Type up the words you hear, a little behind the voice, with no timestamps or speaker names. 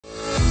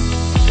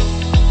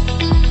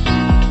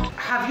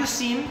you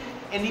seen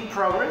any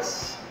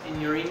progress in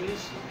your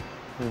English?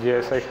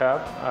 Yes, I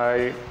have.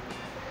 I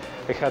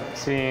have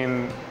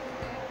seen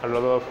a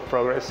lot of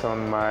progress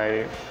on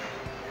my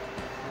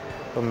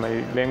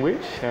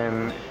language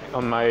and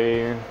on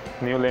my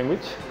new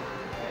language.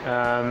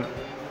 And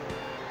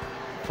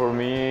for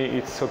me,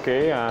 it's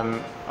okay,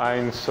 and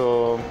I'm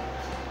so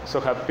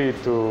happy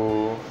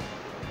to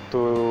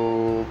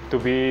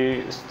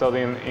be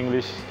studying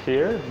English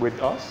here with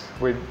us,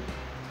 with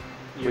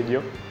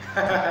you.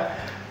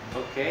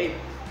 Okay.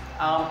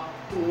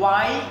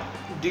 Why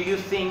do you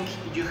think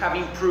you have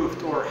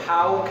improved, or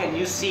how can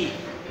you see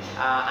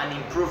an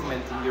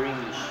improvement in your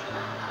English?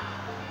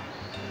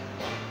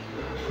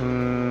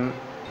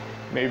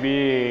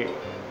 Maybe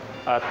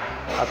at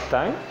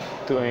time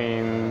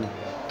to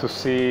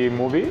see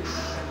movies,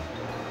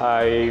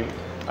 I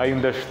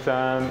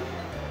understand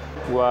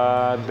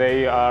what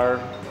they are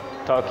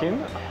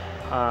talking.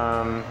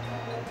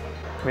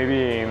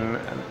 Maybe in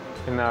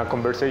a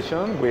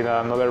conversation with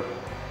another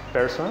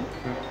person,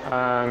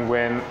 and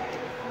when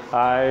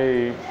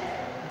I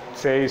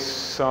say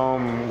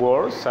some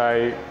words,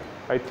 I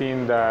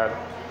think that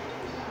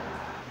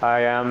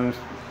I am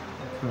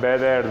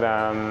better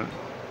than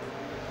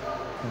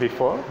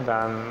before.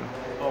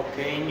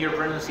 Okay, in your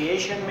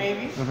pronunciation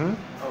maybe? Mm-hmm.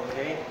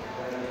 Okay.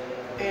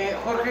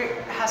 Jorge,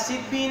 has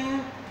it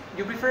been,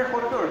 you prefer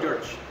Jorge or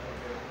George?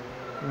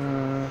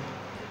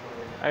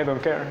 I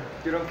don't care.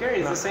 You don't care?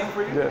 It's the same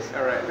for you? Yes.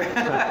 All right.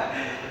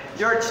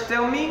 George,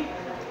 tell me,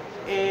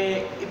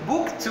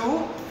 book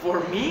 2 for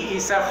me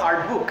is a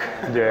hard book.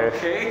 Yes.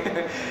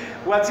 Okay.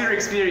 What's your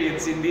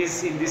experience in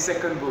this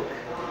second book?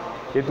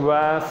 It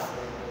was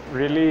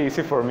really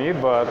easy for me,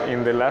 but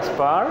in the last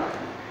part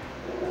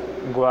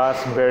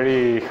was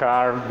very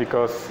hard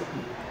because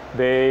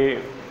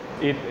it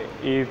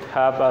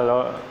have a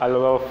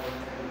lot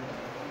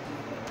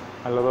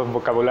of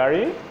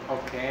vocabulary.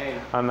 Okay.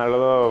 And a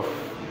lot of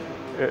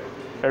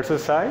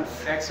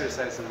exercise.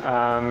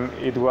 And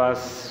it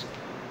was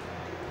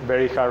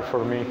very hard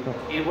for me.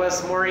 It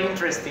was more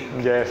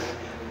interesting. Yes.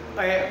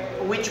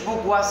 Which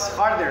book was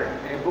harder,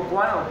 book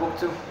 1 or book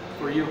 2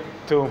 for you?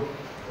 2.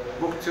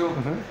 Book 2.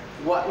 Mm-hmm.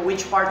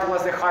 Which part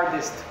was the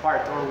hardest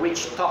part, or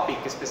which topic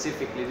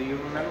specifically? Do you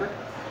remember?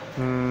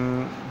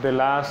 The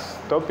last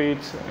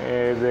topics,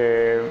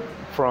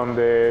 from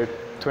the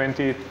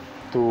 20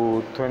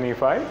 to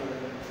 25.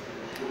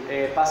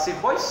 Passive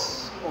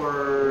voice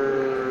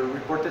or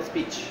reported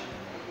speech?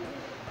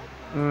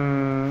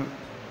 No,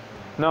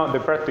 the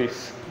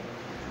practice.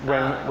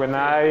 When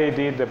I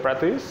did the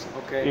practice,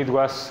 okay, it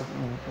was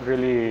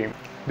really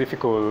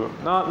difficult.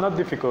 Not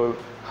difficult,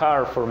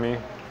 hard for me.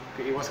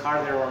 Okay, it was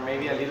harder, or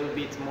maybe a little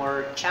bit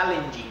more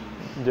challenging.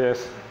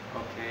 Yes.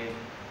 Okay.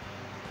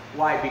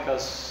 Why?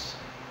 Because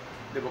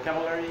the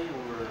vocabulary,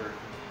 or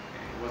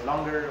it was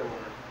longer, or?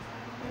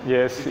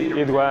 Yes,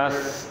 it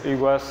was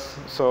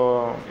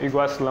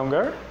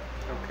longer.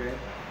 Okay.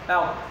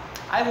 Now,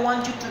 I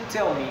want you to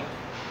tell me,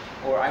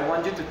 or I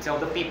want you to tell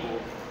the people,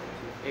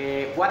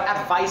 what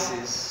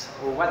advices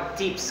or what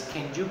tips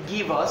can you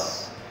give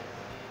us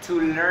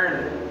to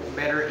learn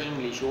better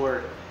English,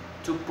 or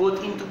to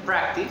put into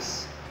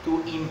practice to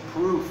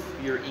improve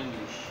your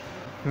English?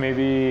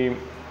 Maybe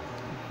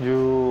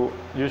you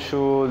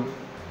should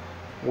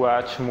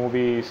watch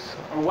movies.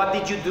 Or what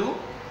did you do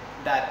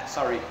that,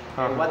 sorry,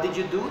 what did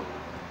you do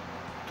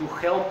to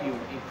help you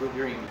improve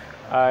your English?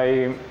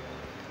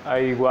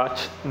 I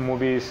watched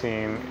movies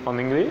on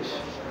English.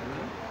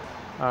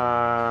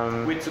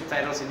 With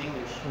subtitles in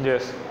English?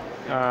 Yes.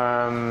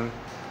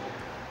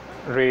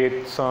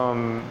 Read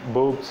some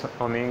books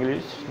on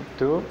English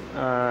too.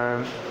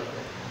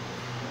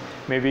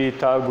 Maybe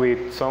talk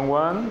with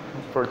someone.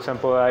 For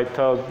example, I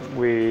talked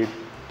with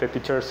the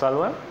teacher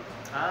Salva.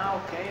 Ah,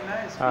 okay,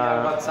 nice.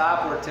 Via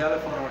WhatsApp or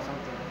telephone or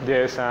something.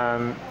 Yes,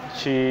 and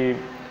she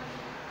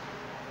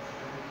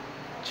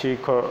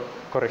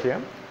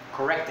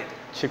corrected.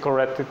 She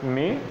corrected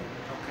me,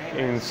 okay,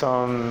 in nice.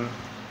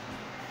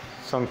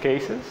 some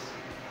cases.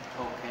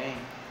 Okay.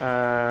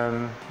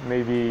 And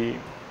maybe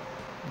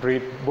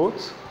read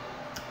books.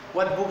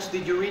 What books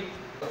did you read?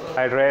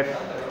 I read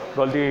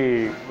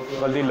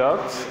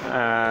Goldilocks,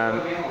 and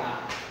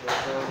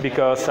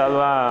because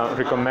Salva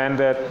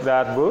recommended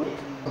that book,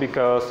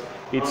 because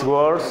its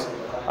words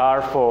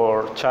are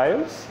for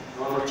children.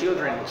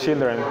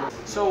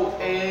 So,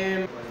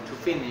 to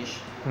finish,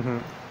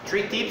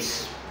 3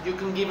 tips you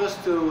can give us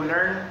to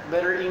learn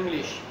better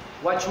English.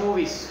 Watch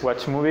movies.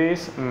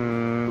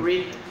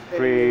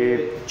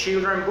 Read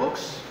children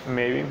books.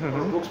 Maybe.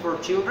 Or books for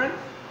children.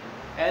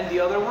 And the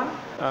other one?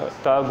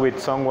 Talk with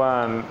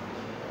someone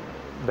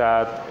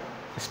that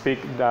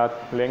speaks that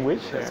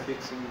language. That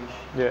speaks English.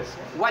 Yes.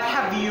 What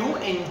have you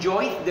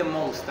enjoyed the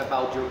most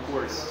about your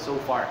course so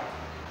far?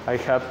 I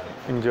have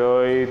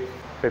enjoyed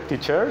the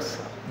teachers.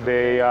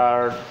 They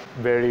are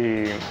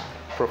very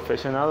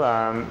professional,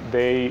 and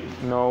they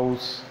know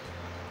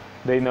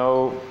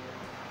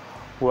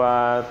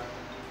what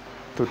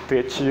to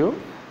teach you.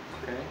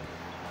 Okay.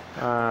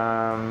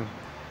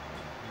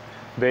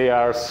 They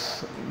are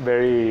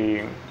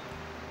very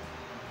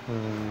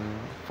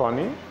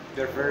Funny.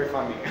 They're very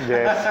funny.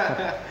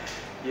 Yes.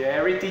 Yeah,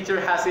 every teacher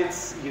has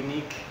its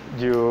unique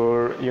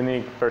Your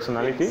unique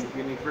personality. things,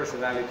 unique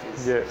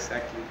personalities. Yes.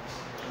 Exactly.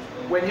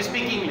 When you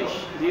speak English,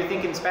 do you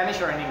think in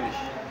Spanish or in English?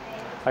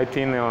 I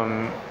think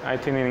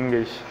in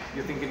English.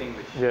 You think in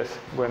English. Yes.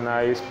 When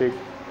I speak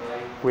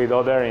with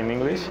other in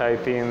English, I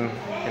think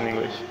in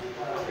English.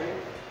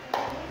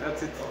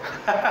 That's it.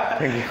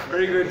 Thank you.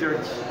 Very good,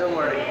 George. Don't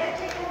worry.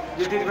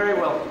 You did very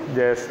well.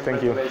 Yes.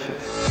 Thank you.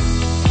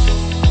 Congratulations.